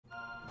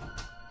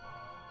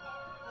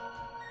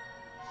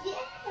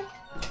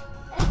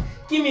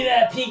Give me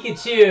that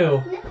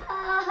Pikachu.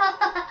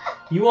 No.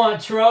 You want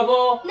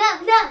trouble?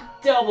 No.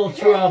 Double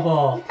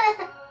trouble.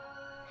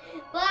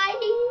 Why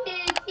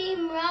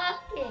Team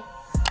Rocket?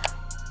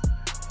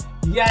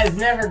 You guys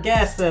never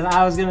guessed that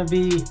I was gonna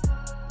be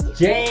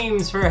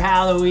James for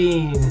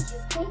Halloween.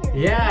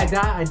 Yeah,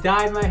 I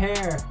dyed my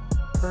hair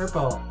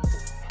purple.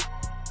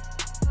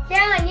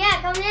 Caroline,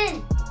 yeah, come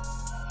in.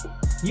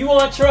 You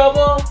want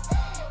trouble?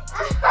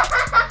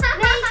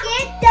 Make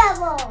it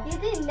double. You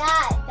did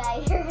not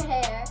dye your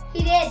hair.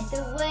 He did,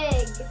 the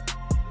wig.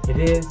 It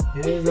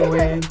is a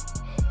wig.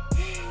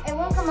 It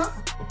won't come up.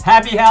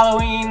 Happy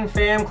Halloween,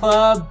 fam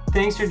club.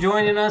 Thanks for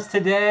joining us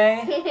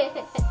today.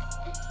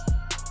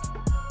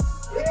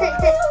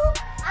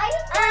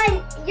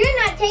 You're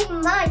not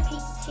taking my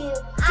Pikachu.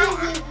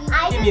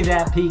 Give me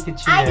that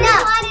Pikachu. I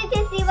just wanted to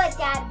see what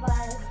Dad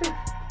was.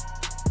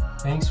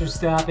 Thanks for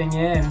stopping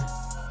in.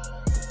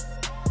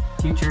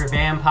 Future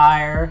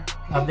vampire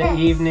of the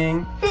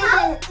evening.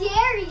 How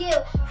dare you?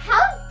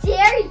 How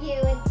dare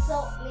you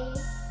insult me?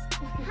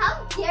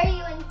 How dare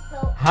you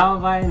insult me? How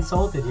have I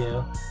insulted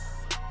you?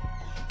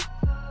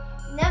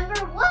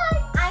 Number one,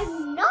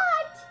 I'm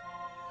not.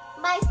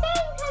 My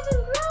fangs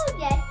haven't grown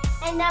yet.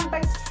 And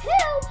number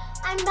two,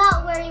 I'm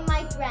not wearing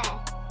my dress.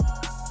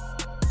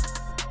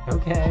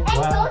 Okay, And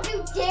well. don't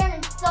you dare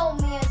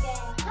insult me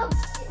again. Don't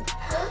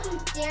you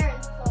dare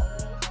insult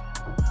me.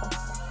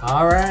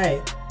 All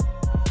right.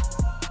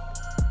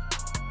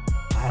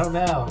 I don't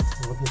know.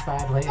 We'll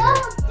decide later.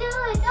 Don't do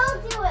it.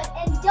 Don't do it.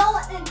 And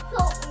don't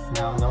insult me.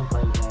 No, don't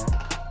play with that.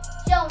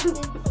 Don't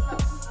insult me.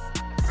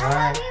 All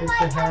right, fix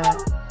your hat.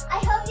 I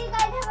hope you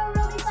guys have a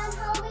really fun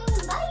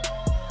Halloween. Bye.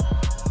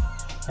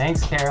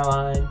 Thanks,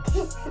 Caroline.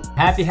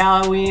 Happy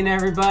Halloween,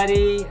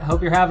 everybody.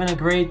 Hope you're having a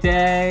great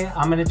day.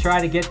 I'm going to try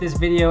to get this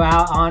video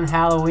out on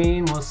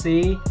Halloween. We'll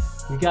see.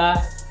 We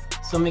got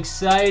some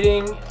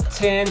exciting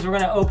tins. We're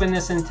going to open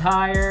this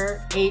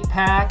entire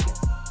 8-pack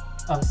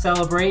of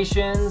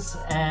celebrations,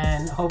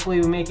 and hopefully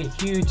we make a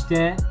huge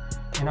dent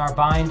in our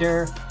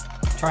binder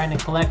trying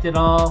to collect it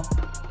all.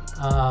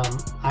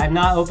 I have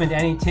not opened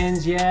any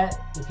tins yet.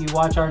 If you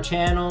watch our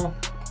channel,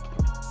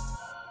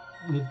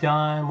 we've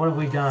done, what have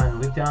we done?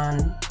 We've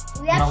done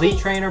an Elite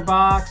Trainer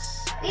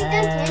box,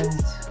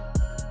 and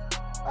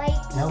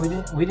no,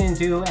 we didn't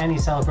do any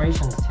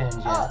celebrations tins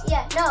yet. Oh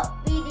yeah, no,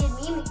 we did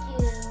Mimikyu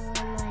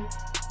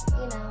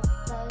and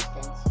those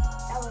things.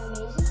 That was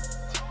amazing.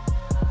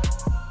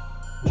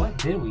 What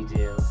did we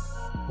do?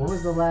 What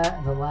was the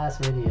last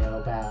video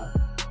about?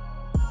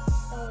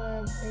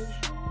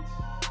 Celebrations.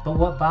 But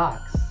what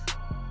box?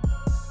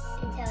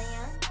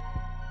 Intellion.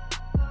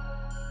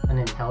 An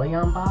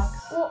Intellion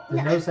box? Well,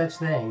 There's no such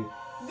thing.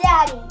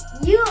 Daddy,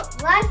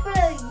 last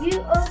video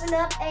you opened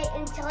up a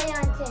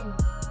Intellion tin.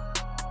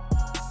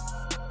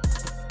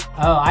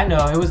 Oh, I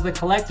know. It was the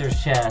collector's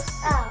chest.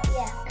 Oh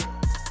yeah.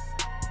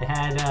 It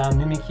had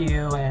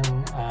Mimikyu and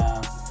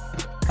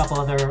a couple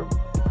other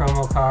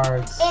promo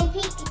cards. And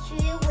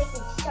Pikachu with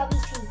its chubby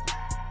feet.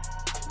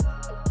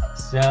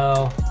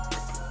 So,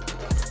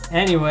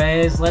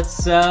 anyways,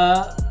 let's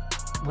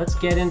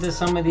get into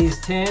some of these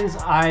tins.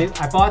 I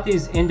bought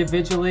these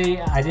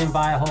individually. I didn't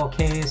buy a whole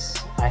case.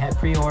 I had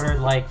pre-ordered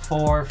like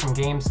 4 from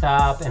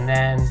GameStop, and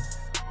then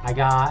I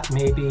got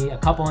maybe a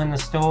couple in the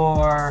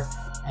store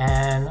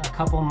and a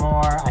couple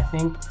more, I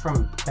think,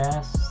 from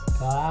Best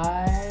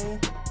Buy.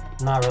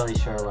 I'm not really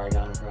sure where I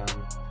got them from.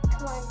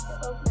 Come on,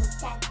 open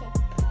that tin.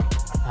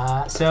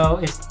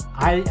 So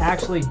I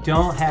actually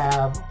don't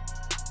have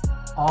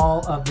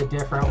all of the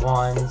different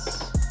ones.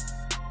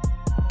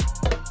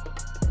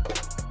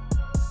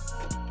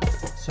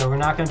 So we're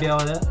not going to be able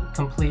to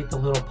complete the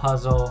little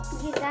puzzle.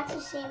 Yeah, that's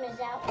the same as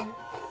that one.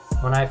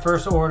 When I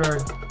first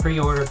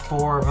pre-ordered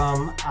 4 of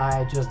them,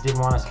 I just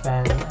didn't want to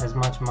spend as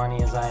much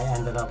money as I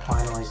ended up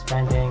finally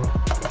spending.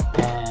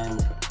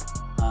 And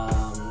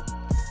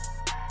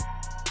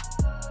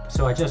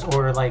so I just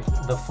ordered like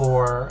the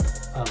 4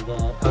 of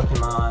the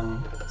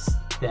Pokemon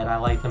that I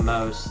like the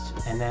most.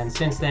 And then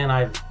since then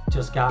I've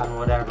just gotten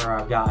whatever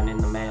I've gotten in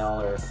the mail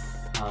or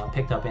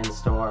picked up in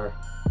store.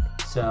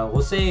 So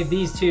we'll save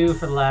these 2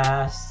 for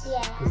last,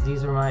 because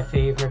these are my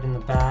favorite in the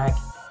back.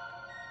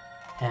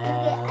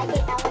 And I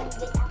get that one, you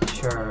get that one.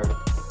 sure.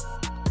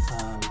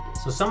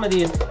 So some of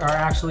these are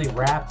actually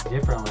wrapped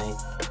differently.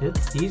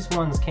 These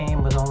ones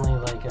came with only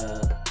like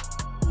a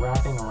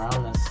wrapping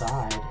around the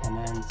side, and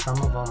then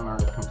some of them are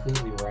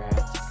completely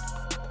wrapped.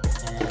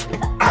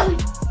 And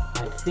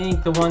I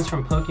think the ones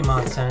from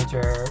Pokemon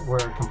Center were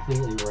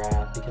completely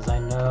wrapped, because I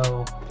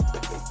know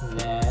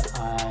that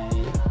I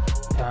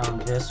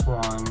found this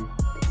one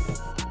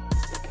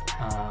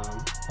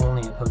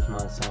only at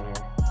Pokemon Center,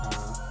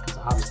 because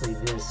obviously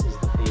this is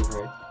the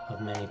favorite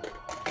of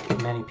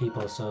many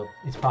people, so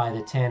it's probably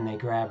the tin they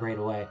grab right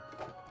away.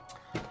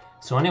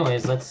 So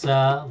anyways, let's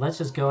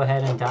just go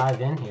ahead and dive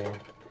in here.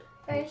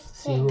 First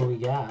See what we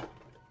got.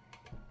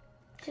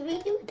 Should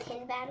we do a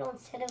tin battle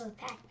instead of a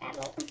pack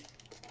battle?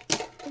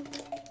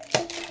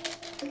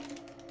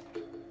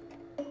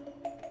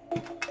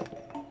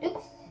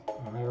 Oops.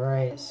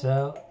 Alright,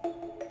 so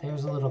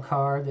there's a little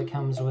card that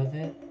comes with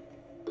it.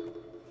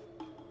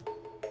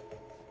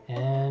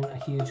 And a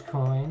huge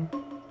coin.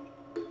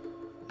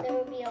 There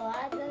will be a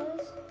lot of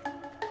those.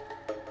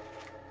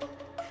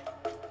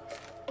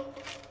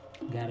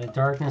 Got a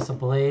Darkness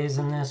Ablaze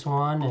in this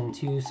one and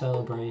 2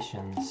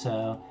 celebrations.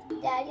 So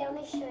Daddy, let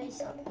me show you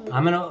something.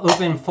 I'm gonna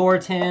open 4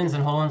 tins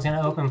and Holden's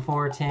gonna open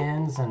 4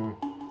 tins and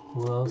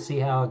we'll see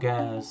how it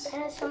goes.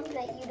 And there's something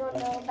that you don't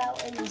know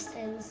about in these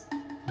tins.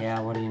 Yeah,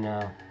 what do you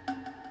know?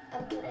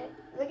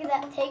 Look at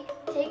that.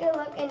 Take a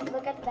look and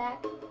look at the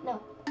back.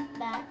 No,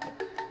 back.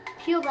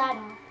 Peel that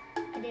off.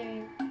 I dare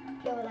you.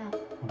 Peel it off.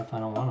 What if I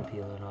don't want to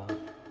peel it off?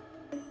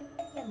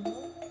 Yeah, no.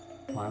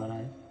 Why would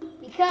I?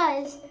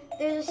 Because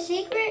there's a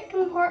secret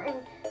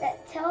compartment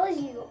that tells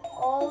you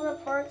all the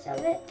parts of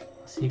it.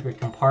 A secret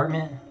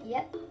compartment?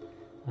 Yep.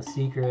 A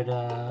secret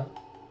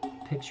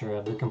picture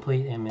of the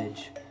complete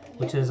image,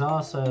 which is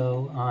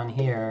also on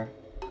here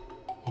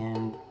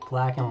in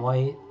black and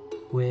white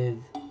with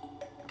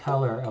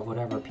color of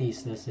whatever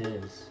piece this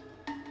is.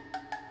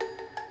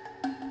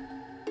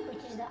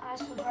 Which is the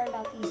awesome part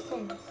about these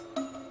tins.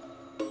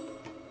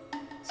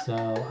 So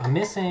I'm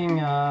missing,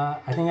 I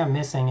think I'm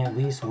missing at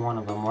least one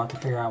of them. We'll have to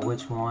figure out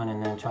which one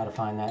and then try to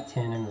find that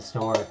tin in the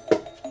store.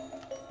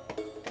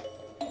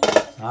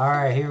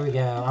 Alright, here we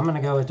go. I'm going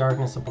to go with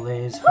Darkness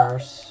Ablaze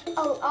first.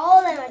 Oh, all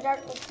of them are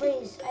Darkness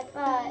Ablaze. I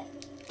thought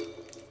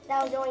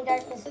that was only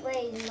Darkness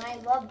Ablaze, and I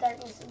love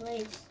Darkness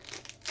Ablaze.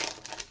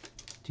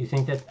 Do you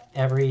think that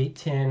every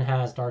tin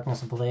has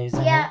Darkness Ablaze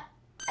in Yeah, it?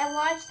 I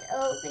watched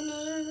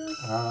openings.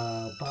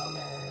 Oh,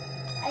 bummer.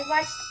 I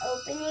watched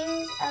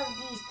openings of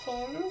these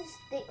tins.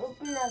 They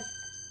opened up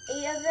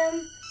 8 of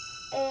them,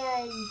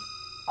 and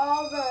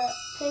all the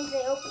tins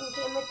they opened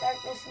came with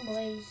Darkness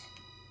Ablaze.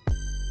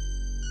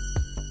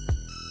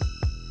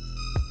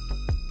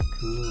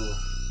 Cool.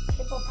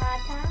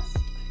 Hippopotas.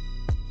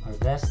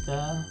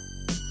 Harvesta,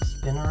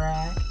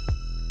 Spinarak,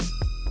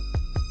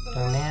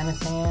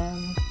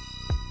 Darmanitan,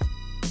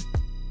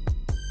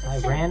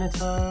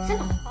 Tyranitar. Is it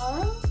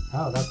hollow?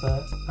 Oh, that's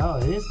a. Oh,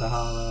 it is the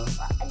hollow. You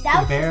That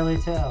can was barely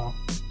tell.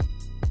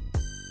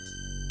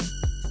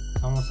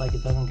 It's almost like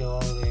it doesn't go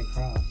all the way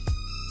across,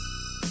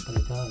 but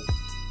it does.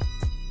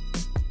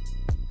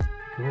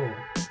 Cool.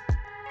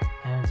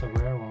 And it's a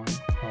rare one.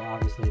 Well,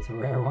 obviously it's a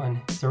rare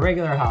one. It's a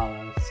regular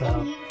hollow, so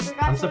and you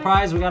forgot I'm one.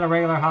 surprised we got a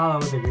regular hollow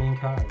with a green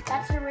card.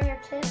 That's a rare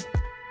too.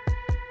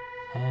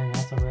 And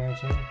that's a rare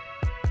too.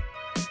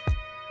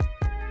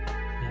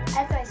 Yeah,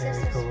 That's my very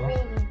sister cool.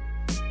 screaming.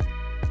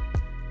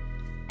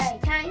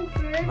 Alright, time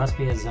for... Must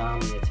be a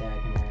zombie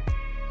attacking her.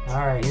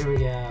 Alright, here we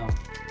go.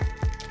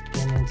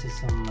 Getting into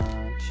some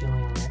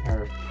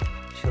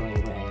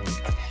chilling rain.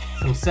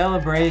 Some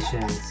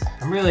celebrations.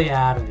 I'm really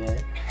out of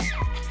it.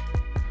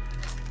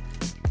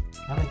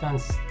 Haven't done.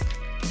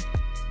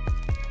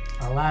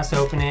 Our last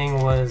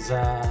opening was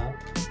an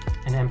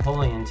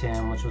Empoleon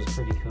tin, which was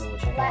pretty cool.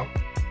 Check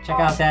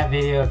out that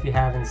video if you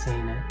haven't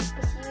seen it.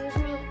 Excuse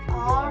me,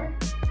 R.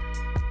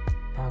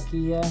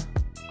 Palkia,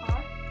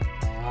 R.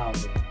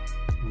 Alga,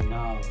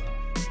 Nala.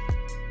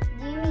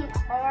 Do you mean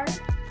R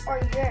or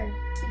your?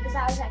 Because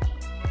I was like,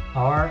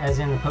 R as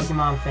in the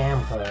Pokemon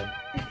Fam Club.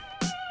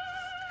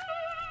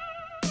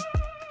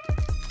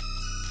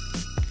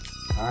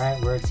 Alright,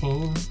 we're a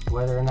team,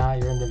 whether or not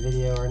you're in the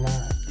video or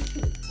not.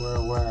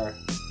 We're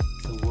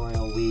the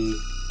royal we.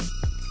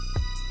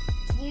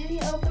 do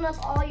you open up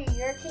all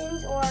your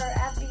tins, or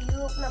after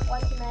you open up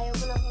one tin, I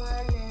open up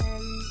one,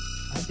 and...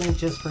 I think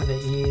just for the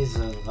ease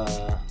of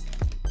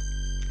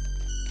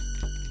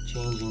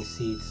changing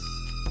seats,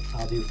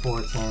 I'll do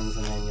 4 tins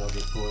and then you'll do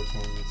 4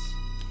 tins.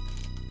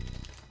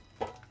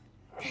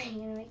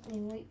 You're gonna make me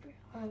wait for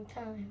a long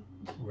time.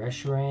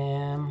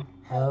 Reshiram.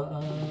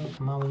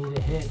 Come on, we need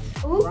a hit.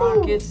 Ooh.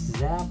 Rockets,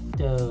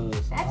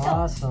 Zapdos. That's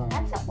Awesome.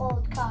 That's an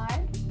old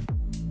card.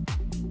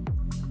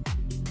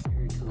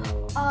 Very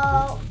cool.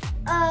 Oh.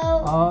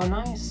 Oh,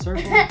 nice.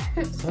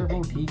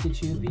 Surfing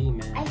Pikachu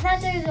VMAX. I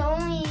thought there was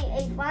only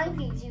a Flying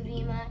Pikachu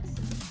VMAX.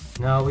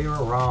 No, we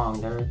were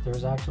wrong.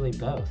 There's actually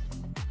both.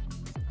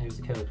 Here's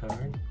the code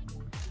card.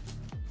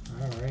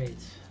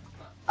 Alright.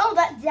 Oh,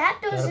 that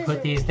Zapdos Gotta is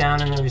put these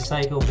down in the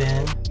recycle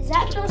bin.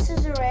 Zapdos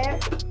is a rare.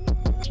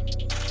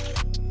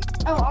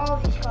 Oh, all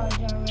of these cards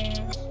are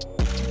rares.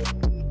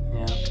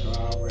 Yep, they're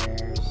all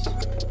rares.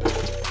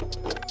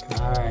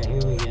 Alright,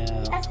 here we go.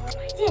 That's one of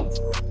my tins.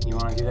 You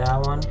want to do that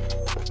one?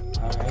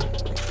 Alright.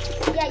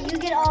 Yeah, you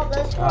get all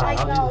those. Alright,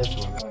 I get I'll all do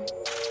this one.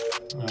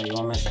 Oh, you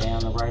want me to stay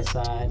on the right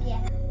side?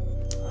 Yeah.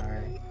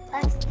 Alright.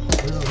 That's the...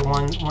 This is the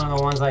one of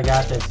the ones I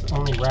got that's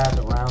only wrapped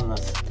around the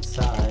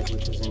side,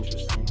 which is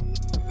interesting.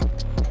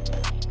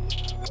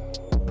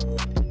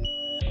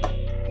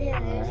 Yeah,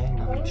 Alright,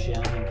 another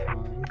gem and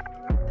coin.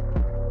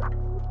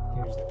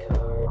 Here's the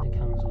card that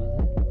comes with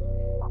it.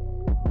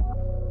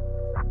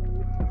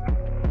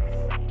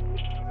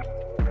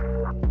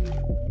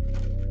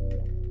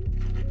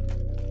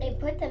 they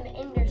put them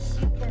in there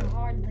super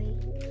hardly.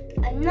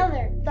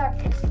 Another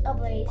Darkness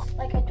Ablaze.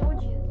 Like I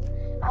told you,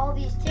 all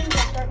these tins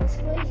have Darkness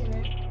Ablaze in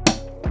it.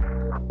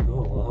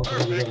 Cool, well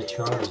hopefully we get a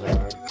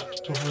Charizard.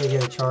 Hopefully we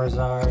get a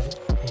Charizard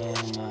in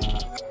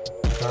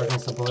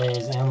Darkness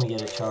Ablaze, and we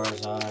get a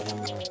Charizard in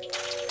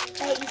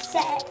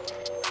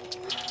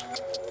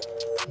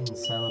the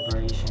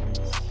Celebrations.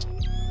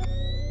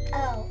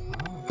 Oh.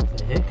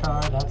 The hit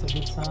card, that's a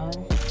good sign.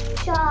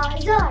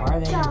 Charizard. Why are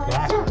they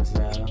backwards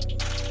though?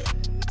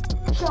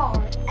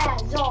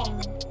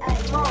 Charizard.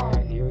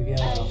 Alright, here we go.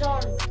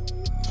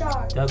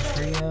 Dub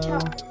Trio.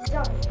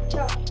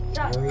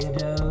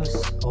 Ariados.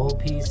 Old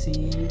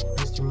PC.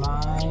 Mr.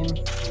 Mime.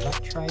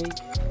 Electrike.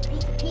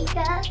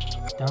 Pika.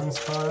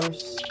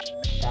 Dunsparce.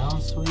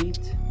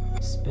 Downsweet.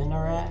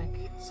 Spinarak.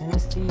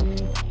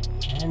 Sinistea.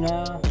 And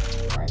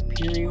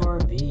Rhyperior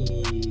V.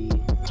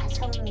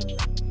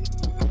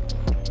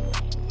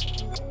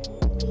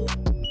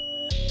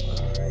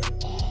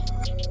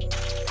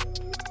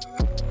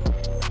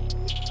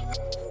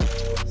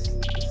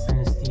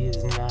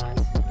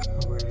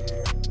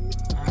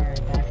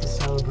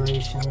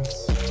 Celebrations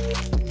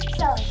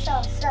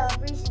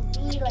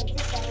be like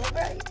to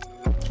celebrate.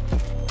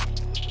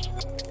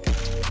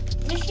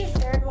 Is this your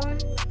third one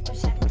or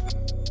second?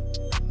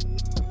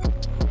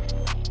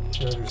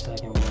 Third or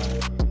second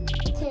one?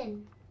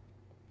 10.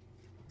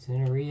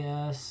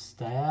 Zinarias,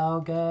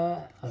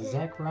 Dialga, a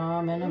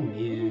Zekrom, and a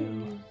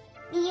Mew.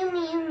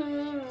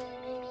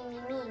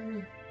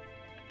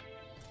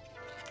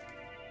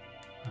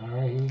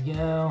 Alright, here we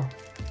go.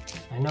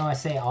 I know I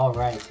say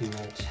alright too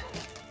much.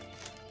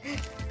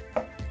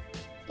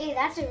 Hey,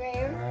 that's a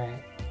rare.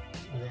 Alright.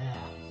 Yeah.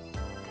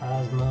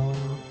 Cosmo.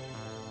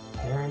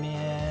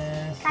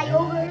 Darkness.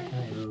 Kyogre.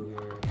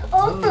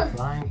 Oh,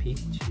 Flying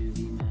Pikachu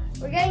VMAX.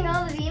 We're getting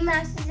all the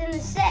VMAXs in the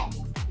set.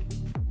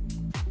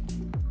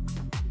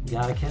 You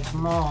gotta catch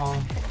them all.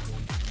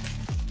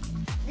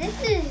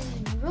 This is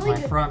really My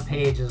good. front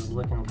page is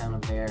looking kind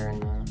of bare in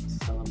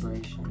the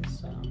celebration,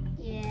 so.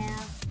 Yeah.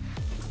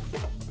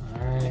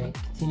 Alright,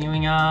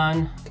 continuing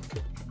on.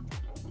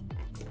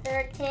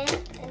 Third 10,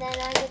 and then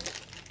I get.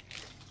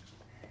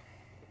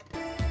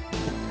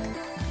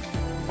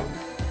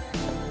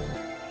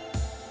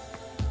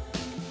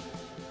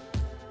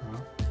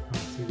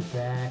 Let's see the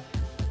back.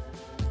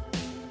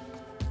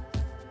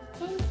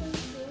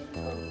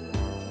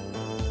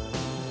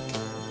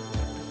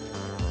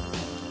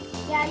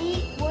 Daddy,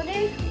 what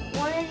if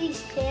one of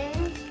these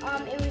tins,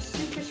 it was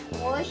super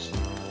squished,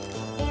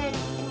 and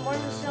in one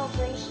of the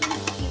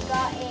celebrations, you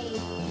got a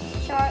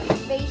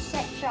base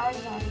set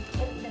Charizard,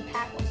 and the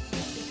pack was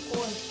super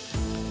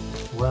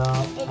squished.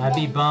 Well, I'd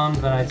be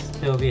bummed, but I'd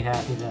still be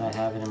happy that I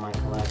have it in my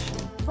collection.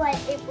 But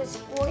it was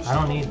squished. I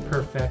don't need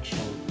perfection.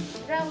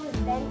 That was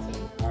vented.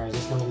 Alright, is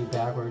this going to be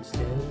backwards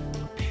too?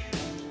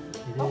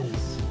 It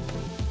is.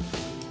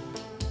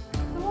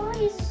 Why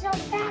is it so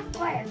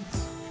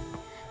backwards?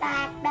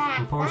 Back.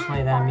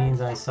 Unfortunately, that means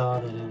I saw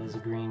that it was a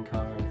green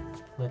card.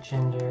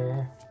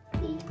 Lechinder,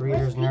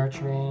 Breeder's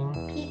Nurturing,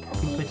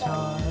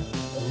 Pupitar,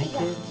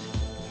 Nickit,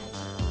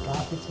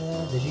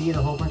 Gothita. Did you eat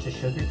a whole bunch of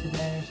sugar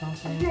today or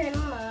something?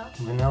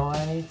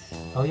 Vanillite.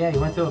 Oh yeah, you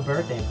went to a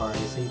birthday party,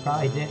 so you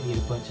probably did eat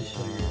a bunch of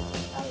sugar.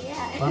 Oh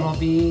yeah.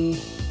 Bumblebee,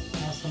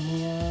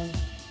 Casamia,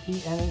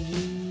 Heat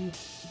Energy.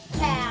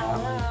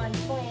 Talon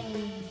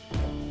Flame.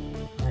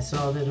 I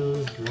saw that it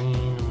was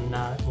green.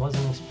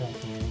 Wasn't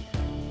expecting anything.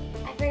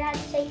 I forgot to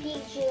say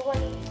Pikachu,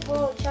 one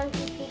little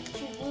chunky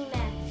Pikachu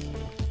VMAX.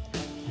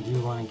 I do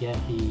want to get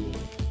the.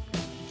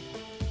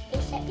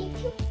 Is that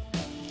Pikachu?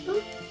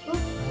 Boop, boop. I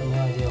have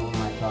no idea what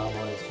my thought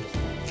was just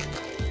then.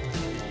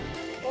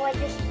 Oh, I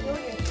just knew your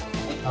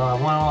thought. Oh, I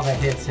want all the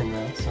hits in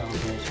the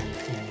celebration.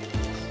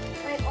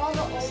 Like all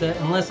the old So,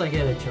 unless I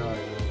get a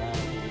Charizard, that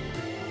would be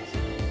pretty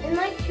awesome. in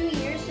like 2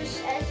 years, this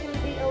set's gonna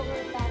be over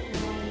 $1,000.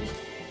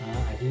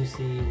 I do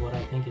see what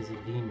I think is a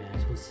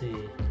VMAX. We'll see.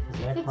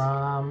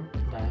 Zekrom,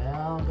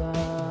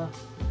 Dialga,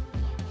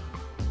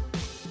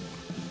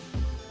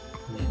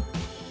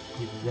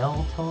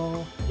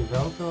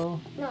 Yveltal,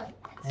 No.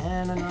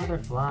 and another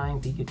Flying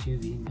Pikachu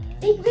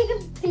VMAX.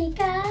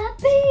 Pika.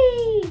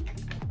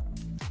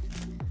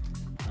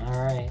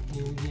 Alright,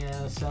 here we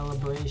go.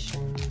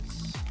 Celebrations.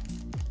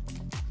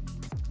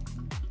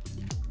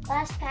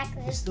 Last pack of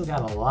We this. still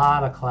got a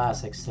lot of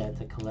classic set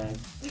to collect.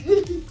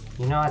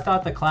 You know, I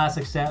thought the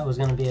classic set was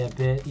going to be a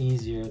bit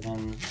easier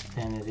than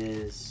it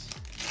is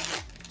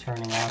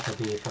turning out to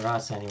be for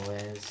us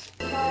anyways.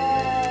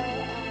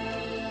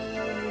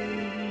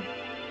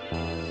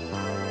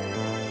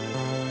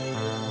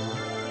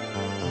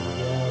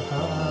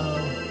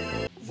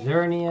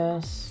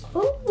 Xerneas.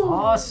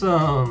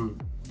 Awesome!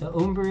 The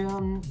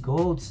Umbreon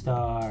Gold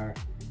Star.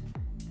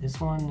 This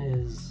one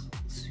is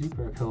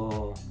super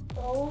cool.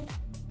 Old.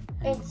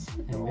 And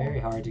very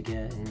hard to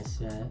get in this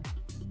set.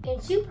 And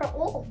super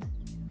old.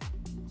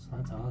 So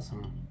that's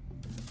awesome.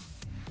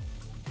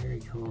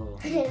 Very cool.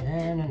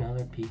 And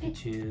another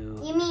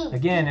Pikachu. You mean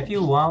Again, if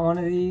you want one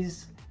of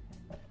these,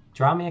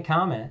 drop me a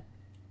comment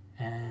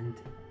and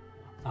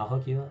I'll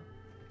hook you up.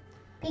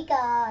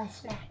 Pika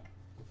smack.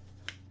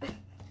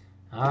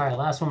 Alright,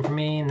 last one for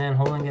me, and then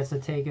Holden gets to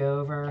take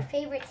over.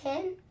 Favorite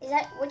 10?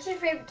 What's your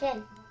favorite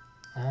 10?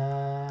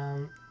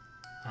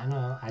 I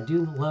know. I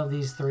do love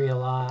these three a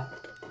lot.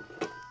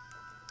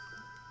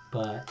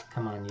 But,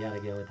 come on, you gotta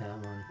go with that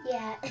one.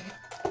 Yeah.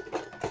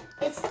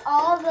 It's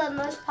all the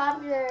most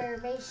popular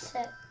base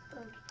set.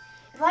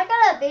 If I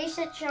got a base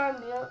set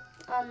Charmander,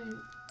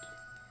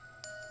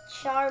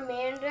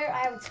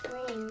 I would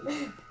scream.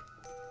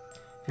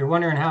 If you're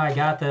wondering how I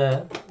got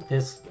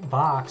this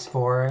box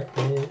for it,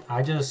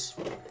 I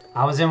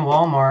was in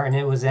Walmart and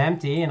it was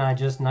empty, and I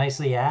just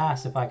nicely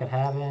asked if I could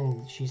have it,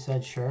 and she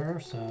said sure.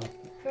 So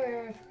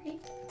For free?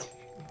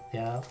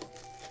 Yeah.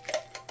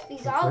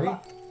 These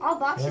all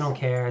boxes. They don't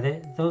care.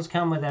 Those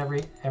come with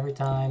every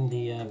time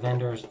the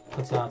vendor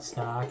puts out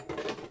stock.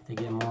 They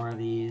get more of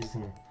these,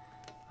 and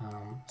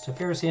so if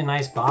you ever see a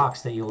nice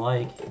box that you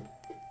like,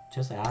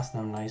 just ask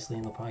them nicely,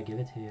 and they'll probably give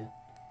it to you.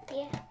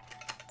 Yeah.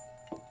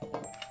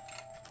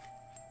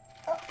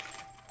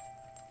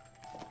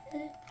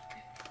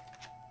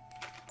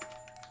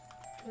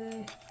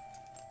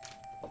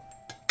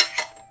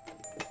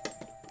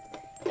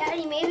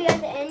 Daddy, maybe at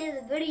the end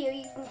of the video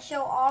you can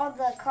show all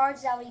the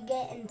cards that we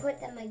get and put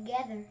them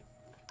together.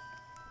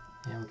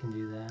 Yeah, we can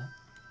do that.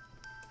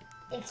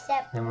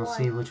 Except then we'll one.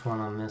 see which one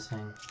I'm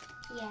missing.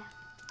 Yeah.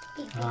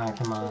 Alright,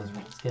 come on.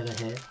 Let's get a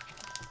hit.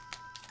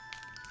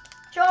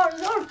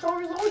 Charizard.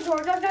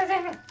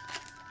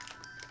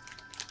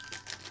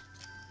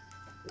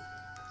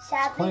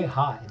 It's quite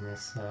hot in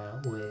this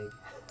wig.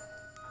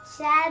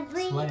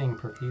 Sadly. Sweating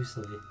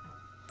profusely.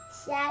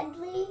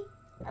 Sadly,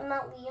 I'm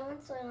not Leon,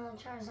 so I don't have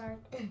Charizard.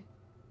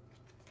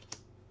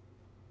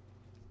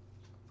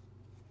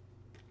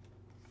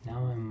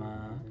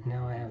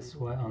 Now I have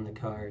sweat on the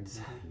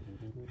cards.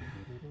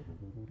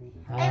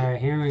 Alright,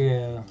 here we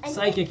go.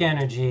 Psychic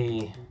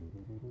Energy,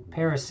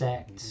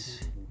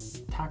 Parasect,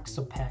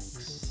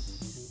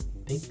 Toxapex,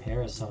 Big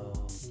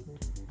Parasol,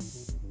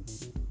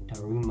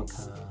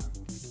 Darumaka,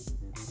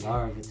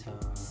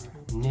 Larvitar,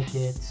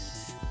 Nickit,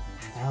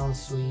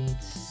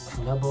 Bounsweet,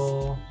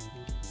 Snubble,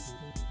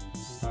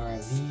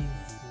 Staravia.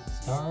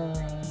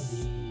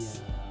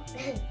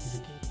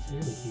 It's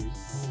really cute.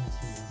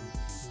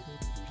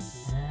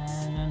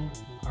 And an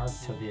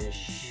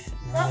Arctovish.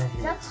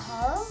 That's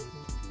hollow?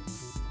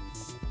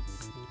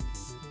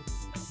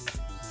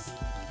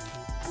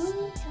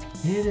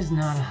 It is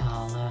not a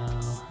hollow.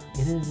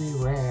 It is a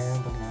rare,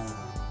 but not a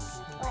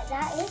hollow. Like,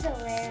 that is a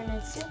rare and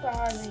it's super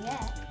hard to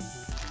get.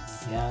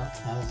 Yeah,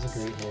 that was a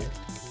great hit.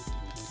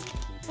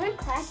 How many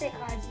classic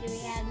cards do we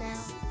have now?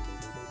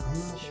 I'm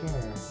not sure.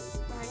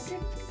 100?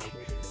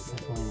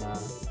 Definitely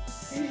not.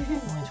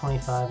 Only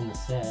 25 in the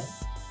set.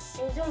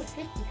 There's only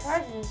 50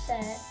 cards in the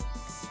set.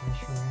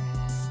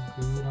 Reshiram,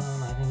 Groudon,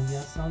 I think we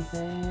got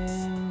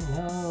something.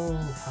 No,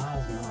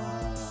 Cosmo.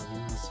 Give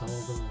me a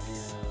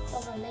Solgaleo.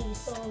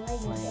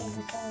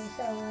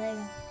 Solgaleo.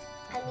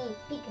 I mean,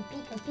 Pika.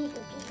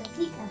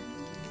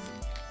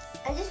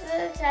 I'm just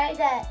really excited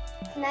that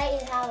tonight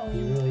is Halloween.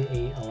 You really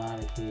ate a lot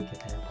of cake at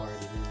that party,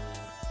 didn't you?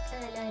 No,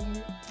 I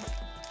didn't.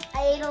 I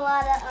ate a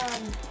lot of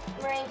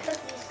meringue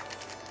cookies.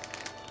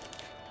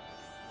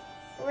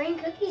 Meringue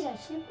cookies are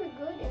super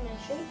good and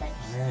they're shaped like...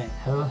 Alright,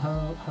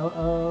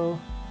 ho-oh.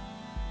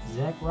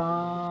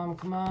 Zekrom,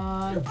 come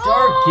on.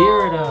 Dark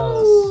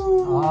Gyarados.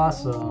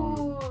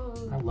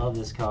 Awesome. I love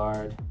this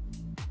card.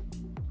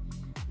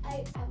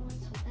 I want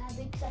so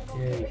badly because I don't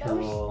Very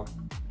cool.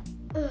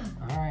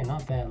 Alright,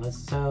 not bad.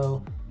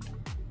 So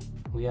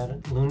we got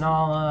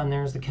Lunala, and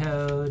there's the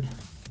code.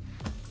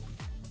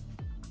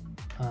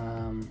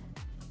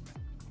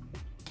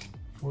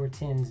 4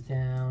 tins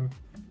down.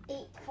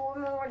 4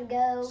 more to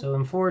go. So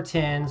in 4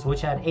 tins,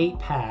 which had 8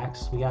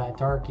 packs, we got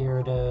Dark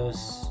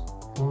Gyarados,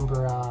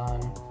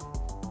 Umbreon,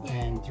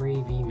 and 3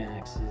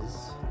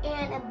 VMAXs.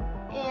 And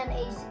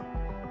a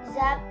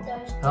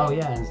Zapdos. Oh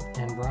yeah,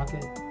 and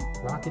Rocket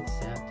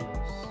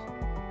Zapdos.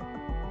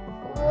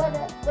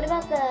 What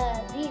about the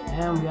VMAX?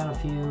 And we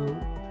got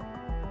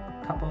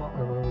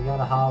we got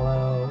a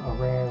holo, a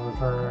rare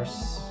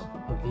reverse,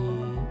 a V,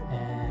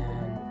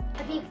 and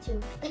a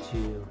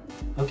Pikachu.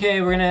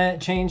 Okay, we're gonna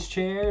change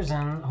chairs,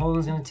 and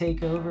Holden's gonna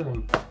take over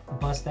and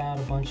bust out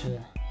a bunch of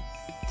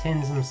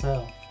tins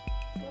himself.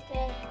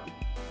 Okay.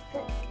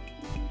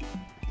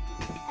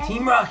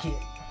 Team Rocket!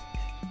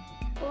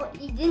 Well,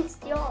 you didn't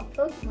steal a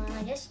Pokemon.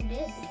 I guess you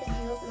did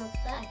because you opened up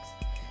packs.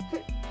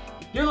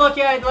 You're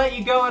lucky I'd let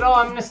you go at all.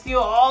 I'm gonna steal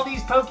all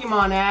these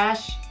Pokemon,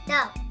 Ash.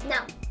 No.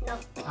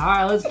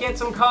 Alright, let's get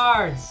some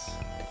cards.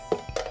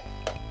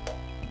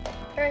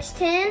 First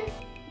 10.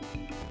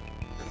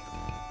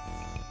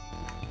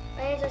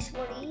 My hands are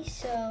sweaty,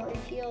 so it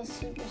feels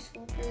super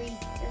slippery.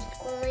 There's the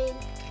coin.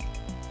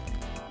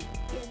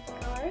 Here's the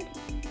card.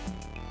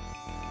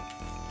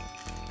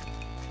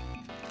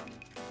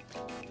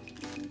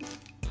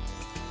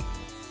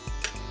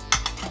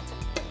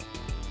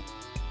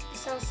 It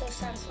sounds so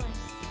satisfying.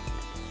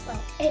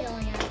 Well, it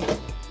only has.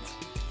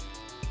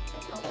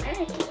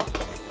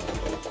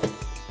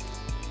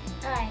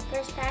 Alright,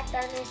 first pack,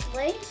 Darkness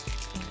Ablaze.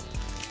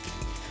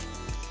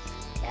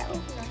 That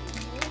opened up.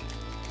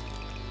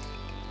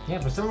 Yeah,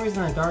 for some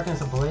reason the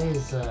Darkness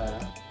Ablaze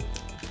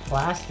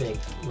plastic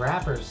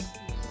wrappers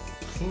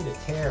seem to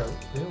tear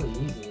really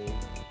easily.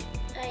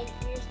 Alright,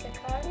 here's the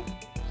card.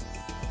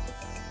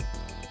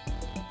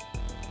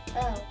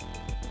 Oh.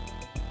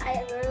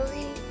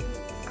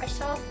 I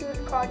saw through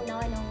the card, now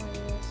I know what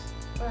it is.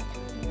 We'll have to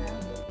figure it out.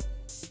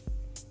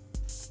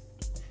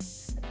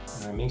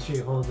 Alright, make sure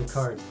you hold the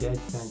cards dead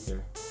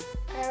center.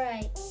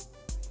 Alright.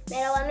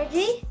 Metal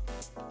Energy.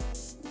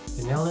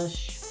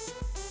 Vanillish.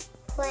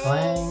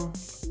 Clang.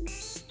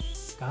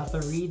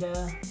 Gotharita.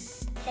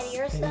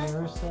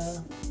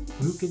 Teddiursa.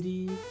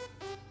 Rookidee.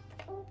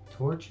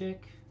 Torchic.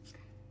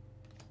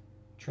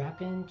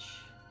 Trapinch.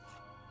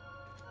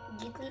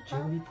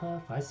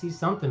 Jigglypuff. I see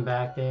something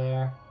back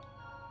there.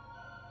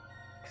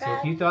 So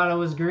if you thought it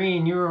was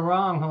green, you were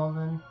wrong,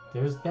 Holden.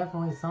 There's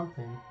definitely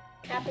something.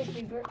 Trapinch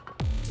reverse.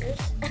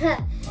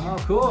 Oh,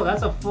 cool.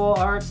 That's a full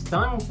art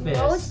Stunfisk.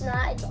 No, it's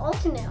not. It's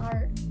alternate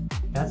art.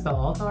 That's the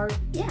alt art?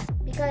 Yeah,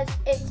 because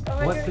it's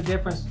 100... What's the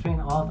difference between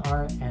alt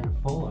art and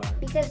full art?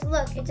 Because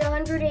look, it's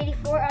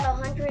 184 out of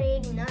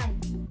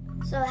 189.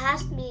 So it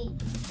has to be an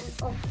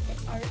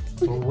alternate art.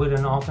 Well, would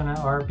an alternate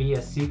art be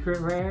a secret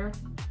rare?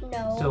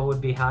 No. So it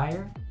would be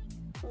higher?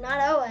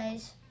 Not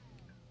always.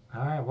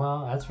 Alright,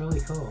 well, that's really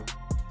cool.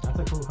 That's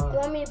a cool card. You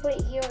want me to put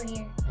it here or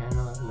here? And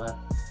the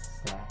left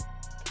stack.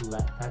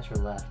 Left. That's your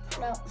left.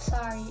 No,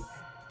 sorry.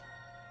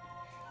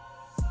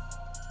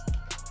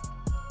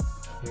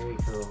 Very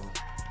cool.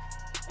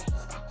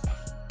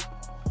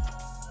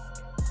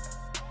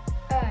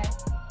 Alright.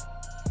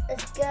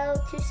 Let's go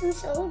to some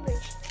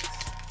celebrations.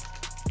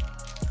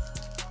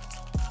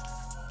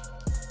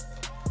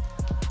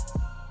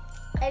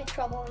 I had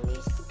trouble on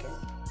these because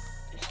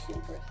they're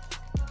super.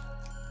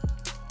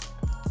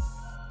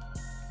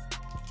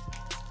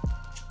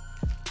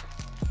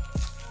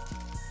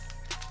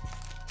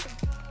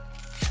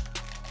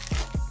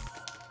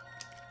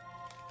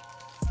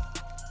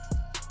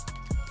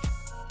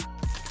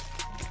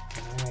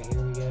 Alright,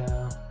 here we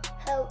go.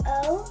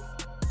 Ho-Oh.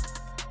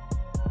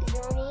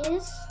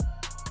 Zornius.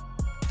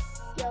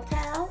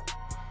 Yeltao.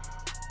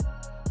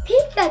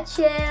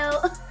 Pikachu!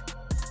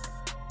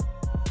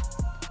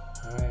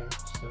 Alright,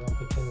 show up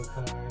the code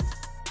card.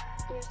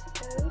 Here's the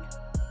code.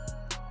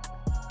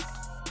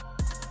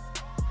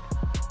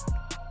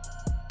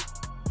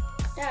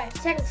 Alright,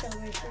 second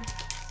celebration.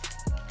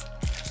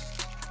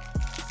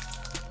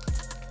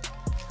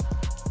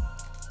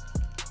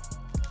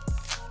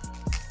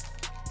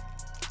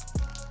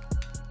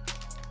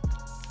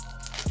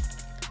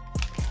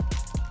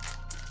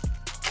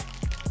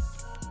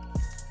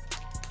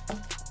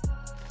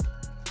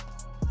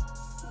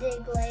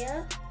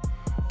 Diglett.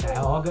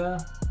 Dialga.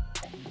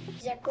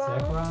 Zekrom.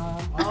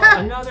 Oh,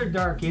 another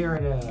Dark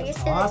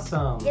Gyarados.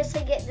 Awesome. Guess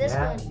I get this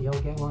one.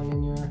 You'll get one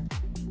in your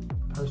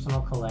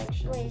personal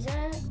collection. Wait, is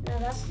that? No,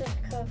 that's the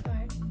code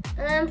card.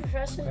 And then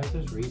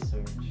Professor's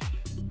Research.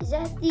 Is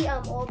that the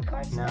old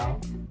card stack? No.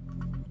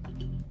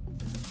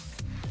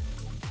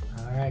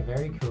 Alright,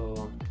 very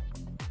cool.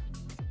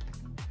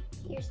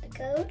 Here's the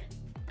code.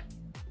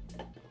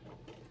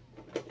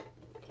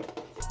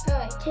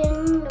 Alright,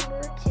 tin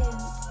number 2.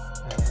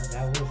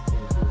 That was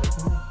tin 2,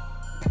 wasn't it?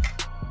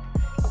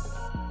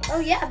 Oh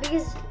yeah,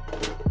 because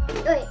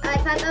wait, I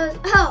thought that was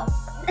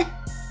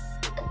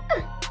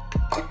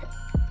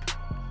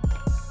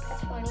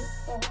That's funny.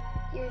 Well,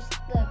 here's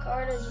the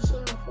card as you've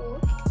seen before.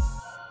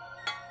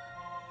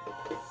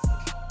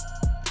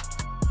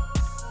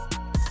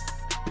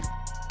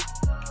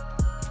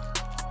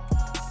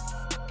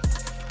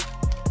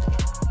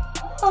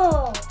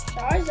 Oh,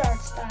 Charizard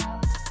style.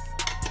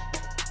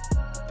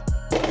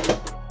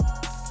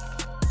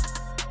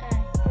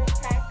 Alright, first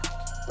pack.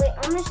 Wait,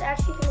 I'm just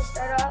actually gonna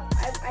start off.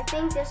 I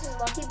think this is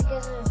lucky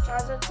because it was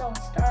Charizard, so I'll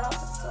start off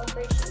with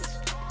celebrations.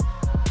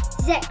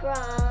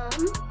 Zekrom,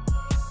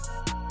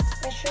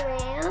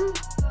 Reshiram,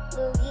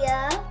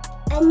 Lugia,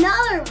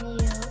 another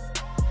Mew,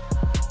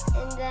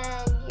 and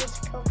then here's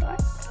the code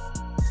card.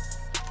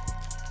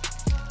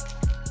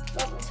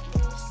 Love this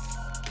place.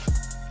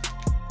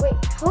 Wait,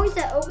 how is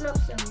that open up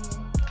so easy?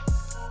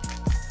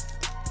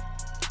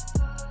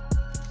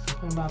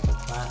 Something about the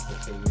plastic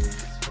they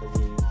use for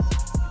these.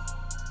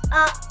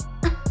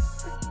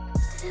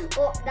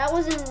 Well, that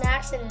wasn't an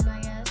accident,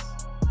 I guess.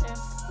 Yeah,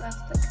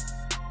 that's the...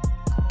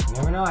 You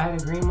never know, I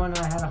had a green one and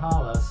I had a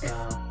hollow, so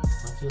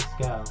let's just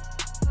go.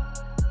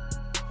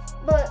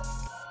 But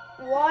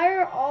why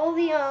are all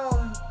the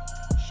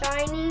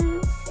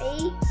shining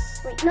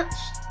fates, wait, not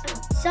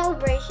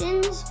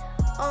celebrations,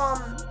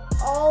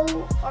 all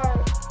are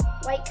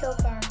white kill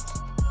cards?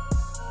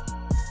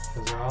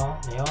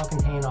 Because they all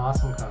contain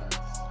awesome cards.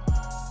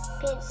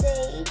 Pin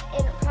Sage,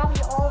 and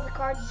probably all the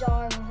cards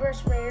are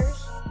reverse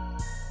rares.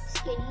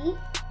 Skitty,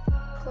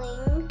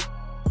 Cling.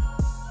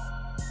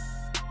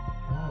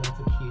 Oh, that's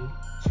a cute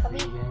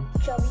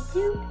Chubby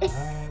too.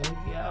 Alright, let's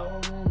go,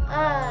 then.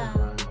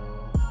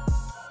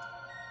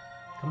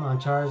 Come on,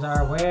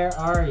 Charizard, where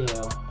are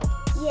you?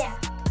 Yeah.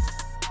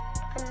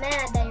 I'm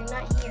mad that you're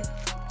not here.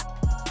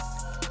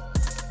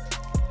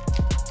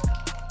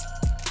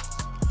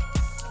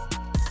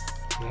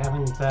 We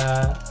haven't,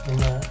 in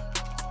the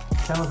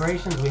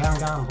celebrations, we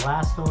haven't gotten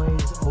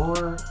Blastoise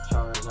or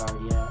Charizard.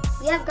 Charizard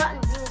yet. We have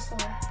gotten Venusaur.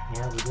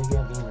 Yeah, we did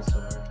get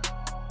Venusaur.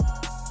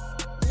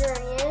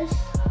 Xerneas,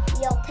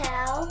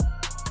 Yeltal,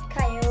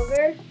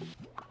 Kyogre.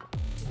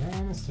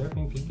 And a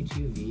Surfing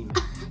Pikachu V,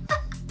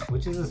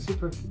 which is a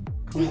super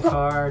cool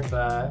card,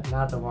 but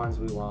not the ones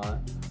we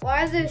want.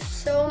 Why are there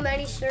so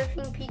many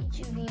Surfing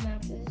Pikachu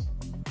VMAXs?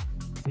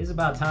 It is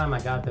about time I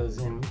got those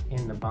in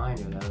the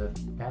binder, though.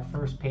 That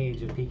first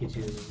page of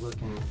Pikachu is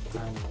looking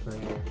kind of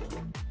rare.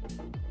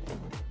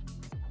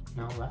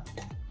 No,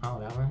 oh,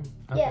 that one?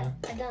 Okay. Yeah,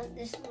 I done.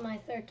 This is my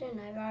third turn.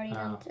 I've already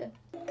done 2.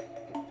 I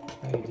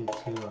thought you did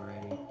 2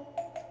 already.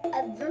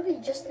 I literally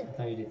just did. I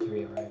thought you did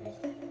 3 already.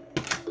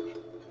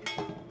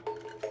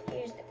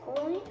 Here's the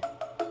coin.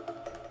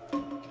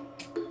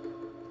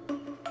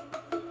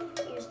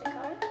 Here's the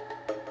card.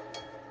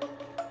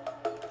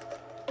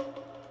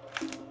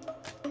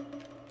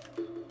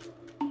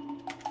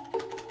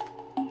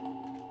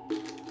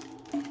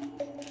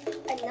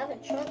 Another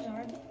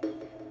Charizard.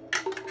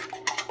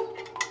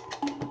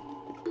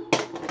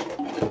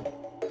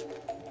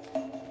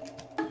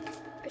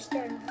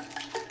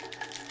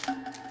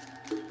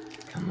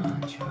 Come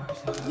on,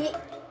 Charizard. Yeet.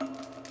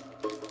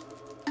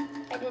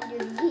 I didn't do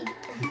the yeet.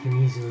 You can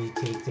easily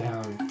take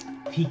down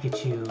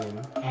Pikachu and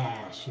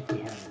Ash if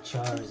you have a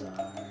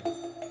Charizard.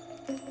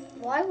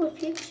 Why would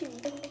Pikachu?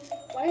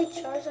 Why did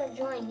Charizard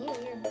join you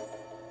here?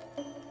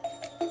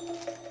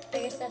 I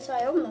guess that's why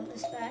I opened up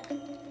this pack.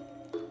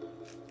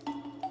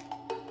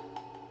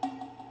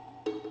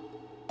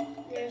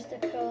 There's the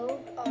code.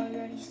 Oh, I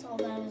already saw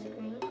that as a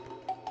green.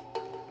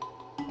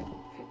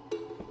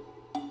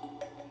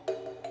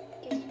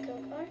 Here's the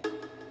code card.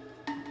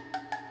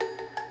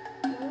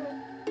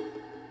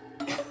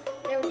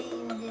 Never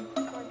even did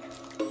the card.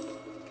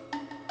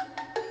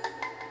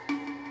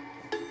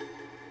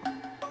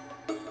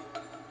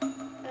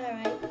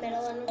 Alright,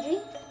 Metal Energy.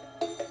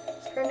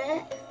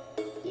 Skrnet.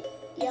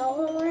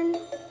 Yellhorn.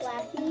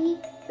 Laffy.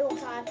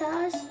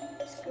 Hiltatas.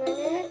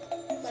 Skrnet.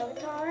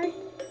 Levitar.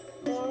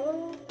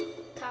 Moral.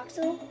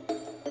 Toxel.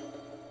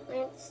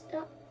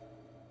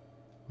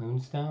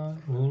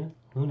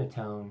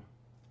 Lunatone,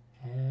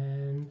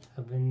 and a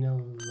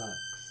Vanillux.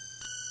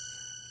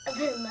 A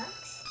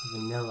Vanillux?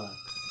 Vanillux.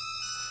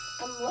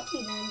 I'm lucky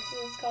then,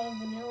 because it's called a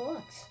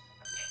Vanillux.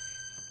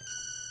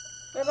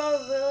 What about a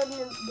Vanilla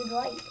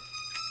Delight?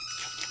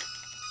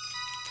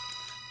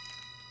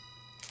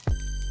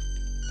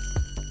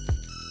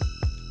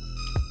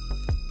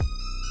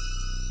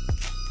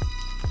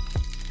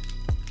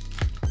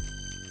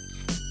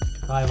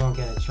 Probably won't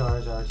get a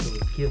Charizard, so we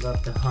give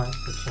up the hunt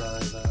for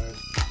Charizard.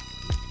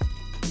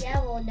 Yeah,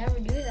 we'll never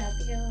do that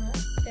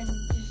because then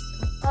just.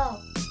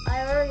 Oh, I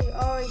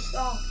already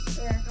saw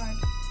the rare card.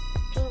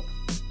 Pink.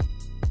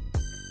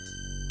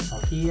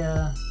 Palkia.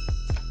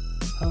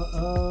 And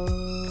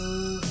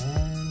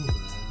Groudon.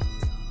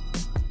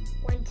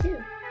 1,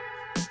 2.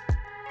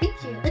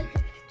 Pikachu.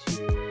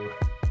 Pikachu.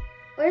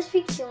 Where's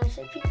Pikachu? I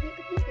said Pika.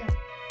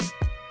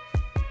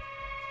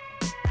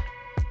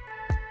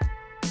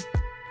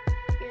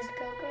 Here's the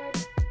code card.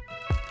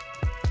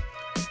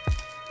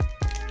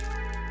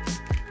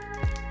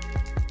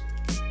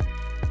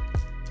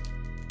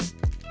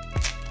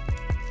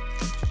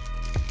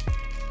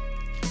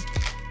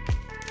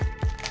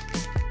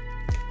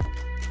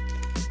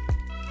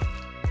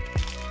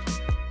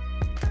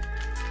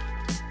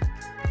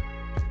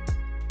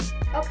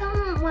 How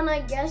come when I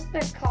guessed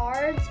the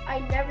cards, I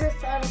never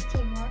thought of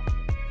Team Rocket?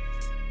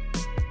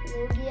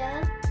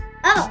 Lugia.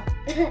 Oh!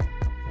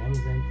 Them's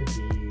meant to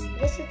be. I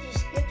guess if you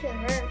skip to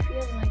her, it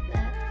feels like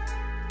that.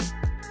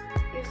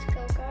 Here's the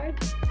code card.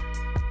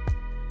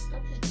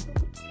 I'll just put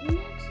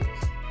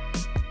VMAXs.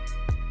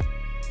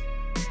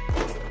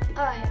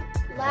 Alright,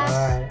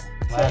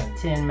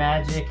 last 10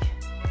 magic.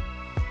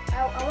 I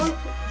want to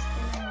keep this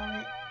thing on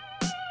it.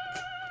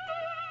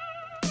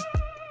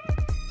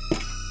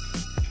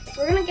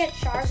 We're gonna get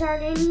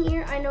Charizard in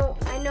here. I know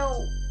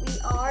we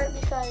are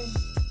because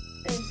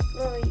there's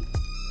literally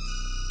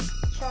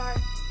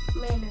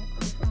Charmander on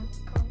the front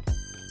card.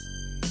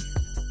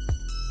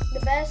 The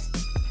best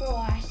for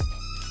last.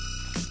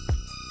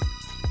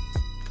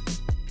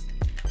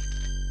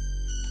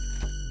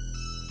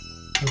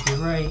 Hope you're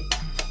right.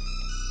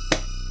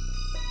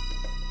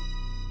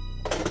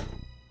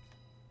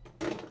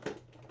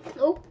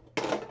 Nope.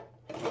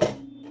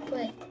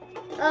 Wait.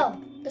 Oh,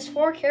 there's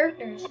 4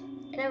 characters.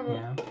 I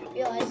never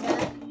realized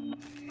that.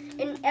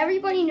 And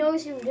everybody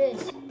knows who it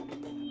is.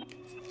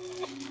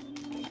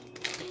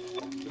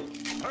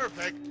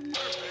 Perfect.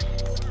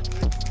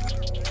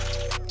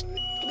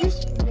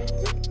 Just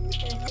ripped it and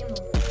it came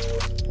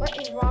off. What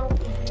is wrong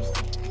with these?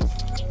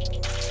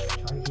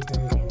 Try to keep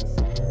everything in the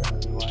center,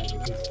 otherwise it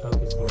keeps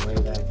focusing way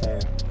back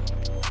there.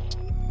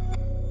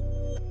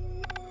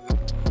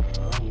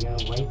 Oh, you got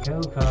a white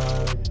code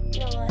card. You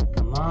know what?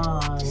 Come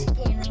on.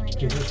 Scan it like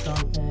Give that. us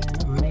something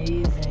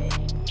amazing.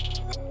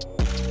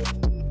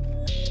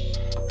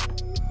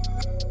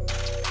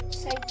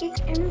 Psychic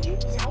energy?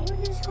 Is that what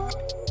it's called? I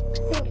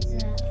think it's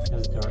that.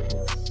 That's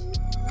Darkness.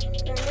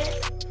 Skrnet,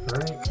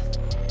 Furt,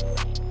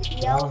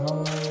 Yellow,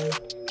 Yellowhorn,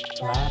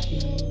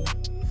 Laffy,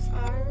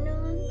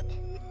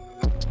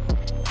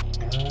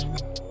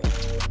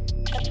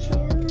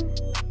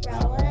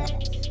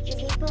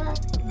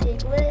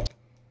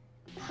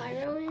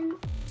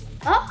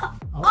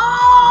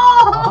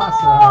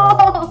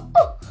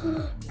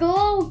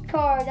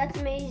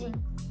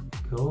 amazing.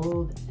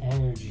 Gold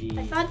energy.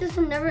 I thought this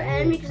would never Very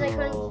end because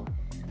cool.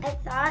 I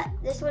thought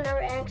this would never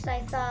end because I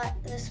thought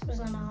this was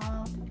on a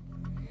hollow.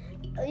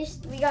 At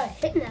least we got a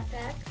hit in that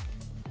pack.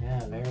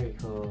 Yeah, very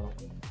cool.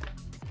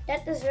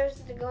 That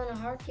deserves to go in a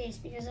hard case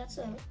because that's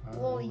a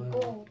glowy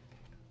gold.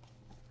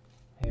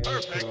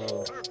 Very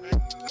cool.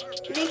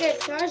 We didn't get a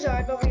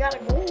Charizard, but we got a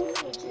gold,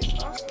 which is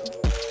awesome.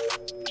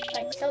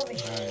 Like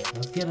celebration. Alright,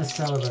 let's get a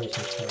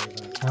celebration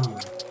Charizard. Come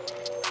on.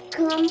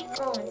 Come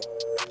on.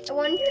 I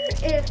wonder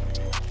if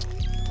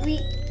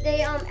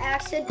they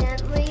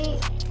accidentally,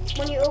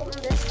 when you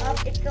open this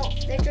up, it felt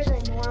thicker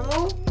than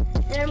normal.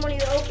 And then when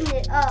you open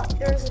it up,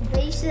 there's a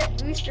base set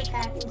booster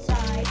pack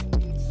inside.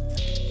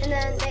 And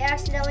then they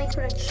accidentally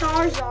put a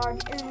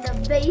Charizard in the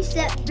base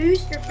set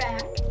booster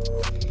pack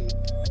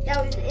that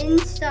was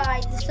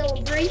inside the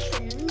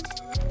celebrations.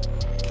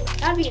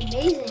 That'd be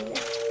amazing.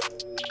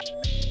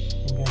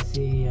 I think I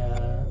see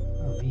a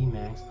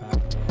VMAX back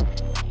there.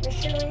 You're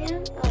sure,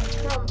 Liam? Oh,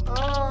 come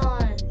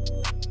on.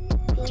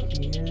 Pink.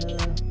 Yeah.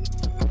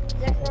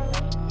 Is that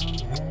wrong?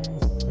 And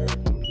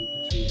Surfing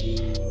Pikachu V.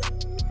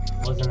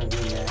 Wasn't a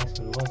VMAX,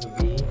 but it was a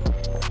V.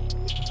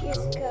 Here's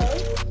the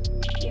code.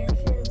 Here,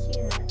 shouldn't see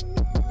that.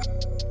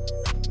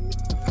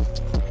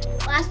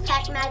 Last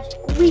pack magic.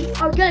 We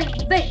are getting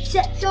the base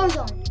set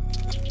Charizard.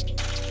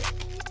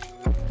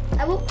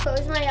 I will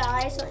close my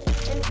eyes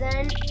and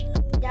then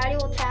Daddy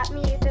will tap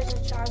me if there's a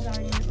Charizard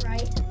in it,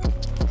 right?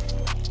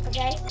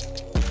 Okay?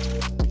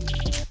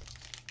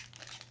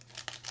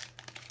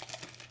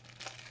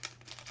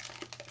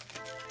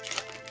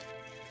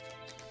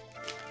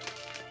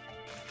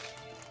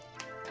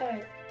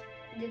 Alright,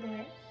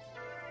 Diglett.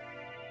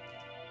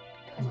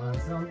 Come on,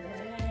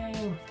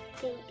 something.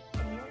 Pink.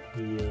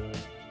 Here.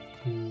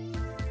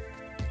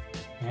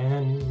 And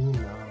a new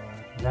Lunar.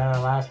 Is that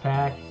our last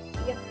pack?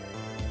 Yep.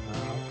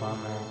 Oh,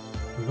 bummer.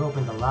 We've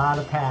opened a lot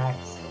of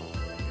packs.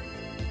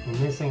 We're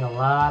missing a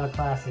lot of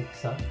classic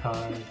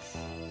cards.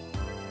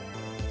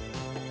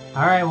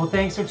 Alright, well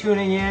thanks for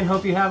tuning in.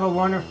 Hope you have a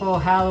wonderful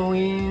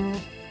Halloween.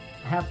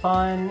 Have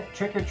fun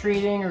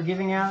trick-or-treating or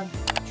giving out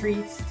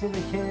treats to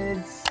the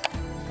kids.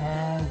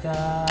 And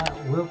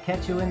we'll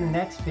catch you in the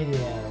next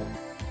video.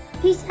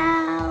 Peace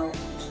out.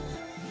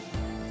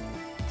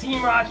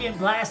 Team Rocket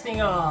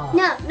blasting off!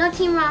 No, no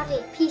Team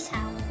Rocket. Peace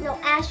out. No,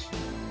 Ash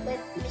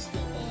with Misty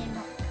and